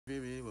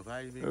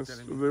Yes,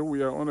 today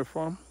we are on a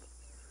farm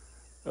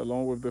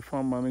along with the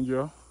farm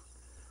manager,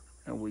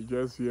 and we're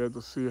just here to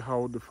see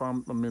how the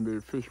farm,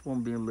 the fish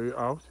pond being laid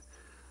out.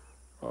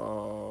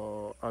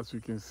 As you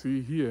can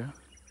see here,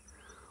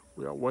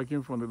 we are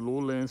working from the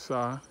lowland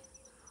side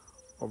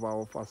of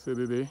our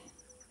facility,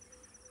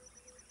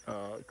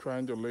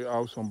 trying to lay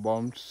out some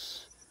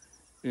bumps,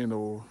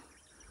 to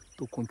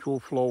control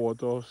flow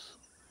waters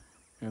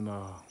and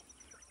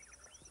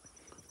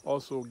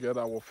also get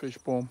our fish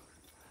pond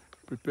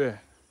prepared.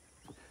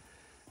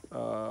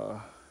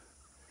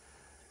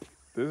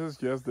 This is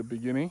just the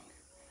beginning,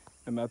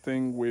 and I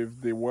think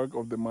with the work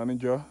of the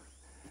manager,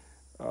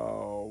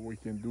 we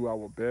can do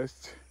our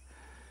best.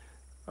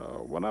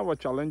 One of our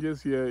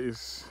challenges here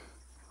is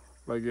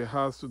like it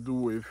has to do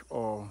with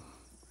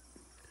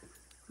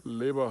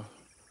labor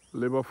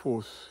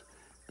force.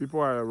 People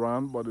are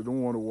around, but they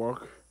don't want to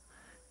work,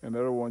 and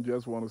everyone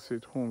just want to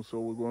sit home. So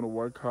we're going to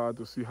work hard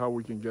to see how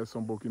we can get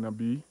some Burkina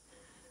B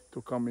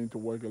to come in to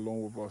work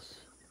along with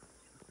us.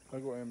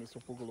 Let's go ahead,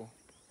 Mr. Pukolo.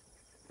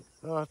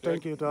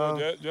 Thank you, No, Tom.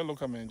 just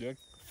look at me, just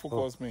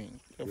focus me.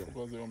 Just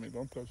focus on me,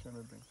 don't touch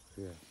anything.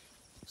 Yeah.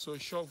 So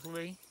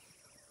shortly,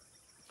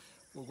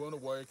 we're going to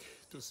work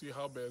to see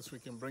how best we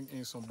can bring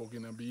in some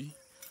Burkina B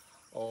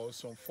or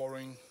some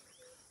foreign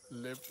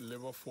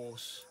labor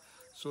force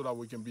so that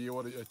we can be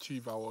able to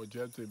achieve our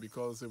objective,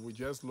 because if we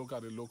just look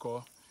at the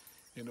local,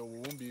 we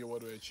won't be able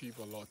to achieve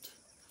a lot.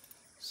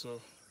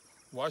 So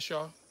watch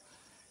out,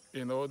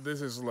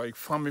 this is like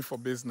farming for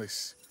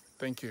business.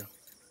 Thank you.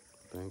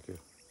 Thank you.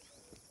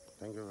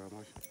 Thank you very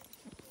much.